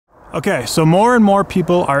Okay, so more and more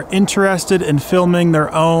people are interested in filming their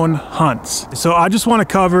own hunts. So I just want to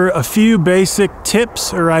cover a few basic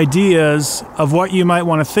tips or ideas of what you might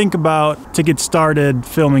want to think about to get started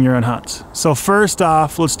filming your own hunts. So first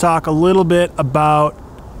off, let's talk a little bit about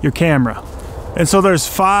your camera. And so there's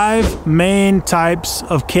 5 main types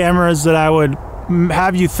of cameras that I would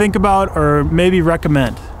have you think about or maybe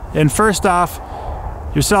recommend. And first off,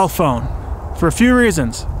 your cell phone, for a few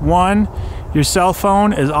reasons. One, your cell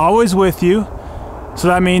phone is always with you, so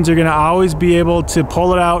that means you're gonna always be able to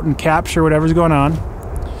pull it out and capture whatever's going on.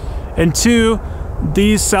 And 2,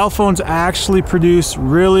 these cell phones actually produce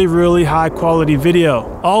really high quality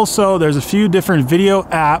video. Also, there's a few different video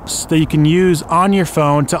apps that you can use on your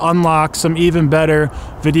phone to unlock some even better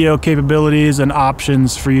video capabilities and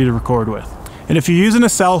options for you to record with. And if you're using a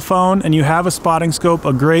cell phone and you have a spotting scope,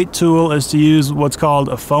 a great tool is to use what's called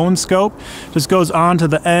a phone scope. Just goes on to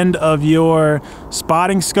the end of your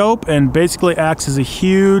spotting scope and basically acts as a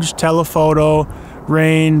huge telephoto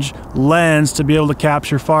range lens to be able to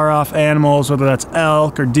capture far off animals, whether that's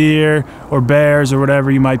elk or deer or bears or whatever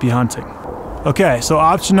you might be hunting. Okay, so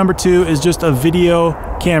option number 2 is just a video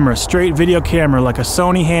camera, straight video camera, like a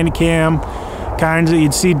Sony Handycam, kinds that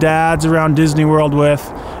you'd see dads around Disney World with.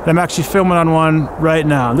 And I'm actually filming on one right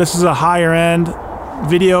now. This is a higher end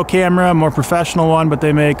video camera, more professional one, but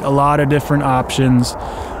they make a lot of different options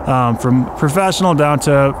from professional down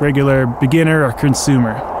to regular beginner or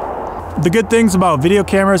consumer. The good things about video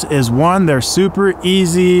cameras is 1, they're super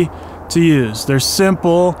easy to use. They're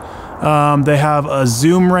simple. They have a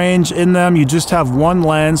zoom range in them. You just have one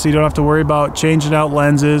lens, so you don't have to worry about changing out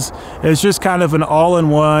lenses. It's just kind of an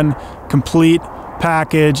all-in-one, complete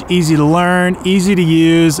package, easy to learn, easy to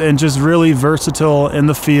use, and just really versatile in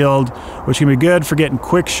the field, which can be good for getting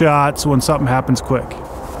quick shots when something happens quick.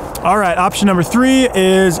 All right, option number 3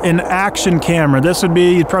 is an action camera. This would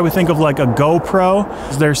be, you'd probably think of like a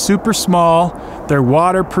GoPro. They're super small, they're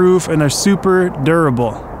waterproof, and they're super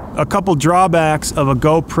durable. A couple drawbacks of a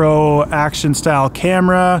GoPro action style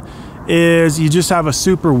camera is you just have a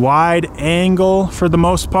super wide angle for the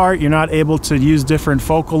most part. You're not able to use different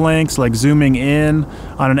focal lengths like zooming in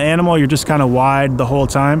on an animal. You're just kind of wide the whole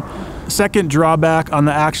time. Second drawback on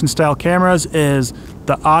the action style cameras is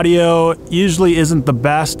the audio usually isn't the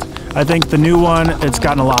best. I think the new one, it's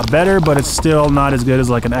gotten a lot better, but it's still not as good as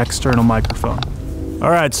like an external microphone. All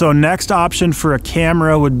right, so next option for a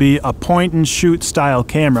camera would be a point and shoot style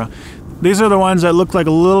camera. These are the ones that look like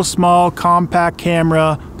a little small compact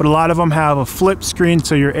camera, but a lot of them have a flip screen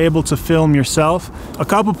so you're able to film yourself. A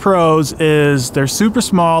couple pros is they're super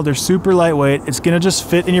small, they're super lightweight, it's gonna just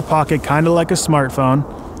fit in your pocket kind of like a smartphone.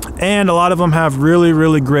 And a lot of them have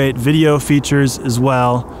really great video features as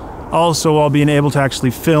well. Also, while being able to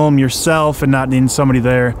actually film yourself and not needing somebody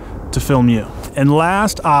there to film you. And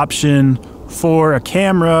last option for a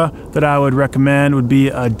camera that I would recommend would be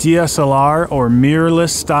a DSLR or mirrorless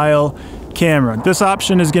style camera. This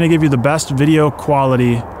option is going to give you the best video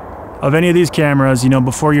quality of any of these cameras, you know,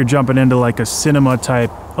 before you're jumping into like a cinema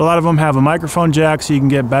type. A lot of them have a microphone jack so you can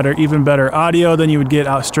get even better audio than you would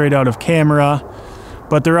get straight out of camera,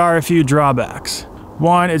 but there are a few drawbacks.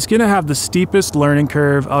 1, it's going to have the steepest learning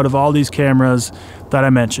curve out of all these cameras that I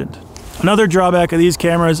mentioned. Another drawback of these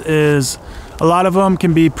cameras is a lot of them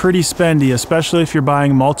can be pretty spendy, especially if you're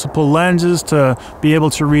buying multiple lenses to be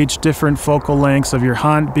able to reach different focal lengths of your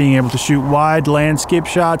hunt, being able to shoot wide landscape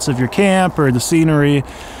shots of your camp or the scenery,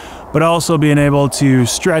 but also being able to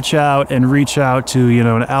stretch out and reach out to, you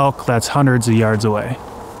know, an elk that's hundreds of yards away.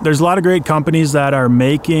 There's a lot of great companies that are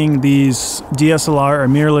making these DSLR or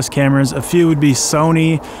mirrorless cameras. A few would be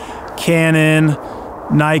Sony, Canon,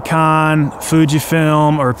 Nikon,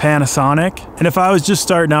 Fujifilm, or Panasonic. And if I was just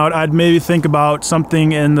starting out, I'd maybe think about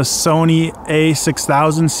something in the Sony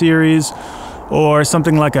A6000 series or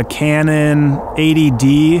something like a Canon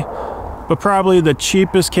 80D. But probably the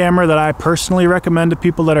cheapest camera that I personally recommend to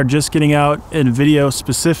people that are just getting out in video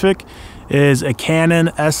specific is a Canon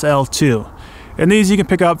SL2. And these you can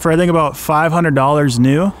pick up for I think about $500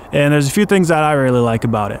 new. And there's a few things that I really like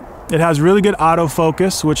about it. It has really good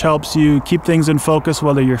autofocus, which helps you keep things in focus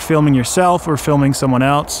whether you're filming yourself or filming someone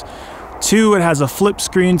else. 2, it has a flip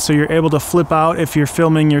screen, so you're able to flip out if you're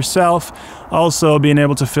filming yourself, also being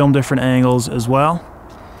able to film different angles as well.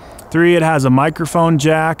 3, it has a microphone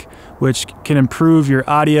jack, which can improve your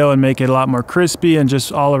audio and make it a lot more crispy and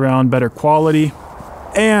just all around better quality.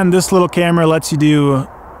 And this little camera lets you do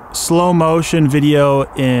slow motion video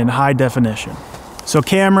in high definition. So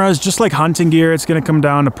cameras, just like hunting gear, it's gonna come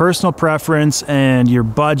down to personal preference and your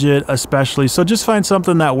budget especially. So just find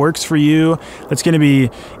something that works for you, that's gonna be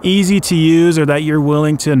easy to use, or that you're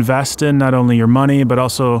willing to invest in, not only your money, but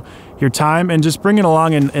also your time, and just bring it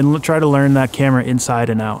along and try to learn that camera inside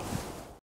and out.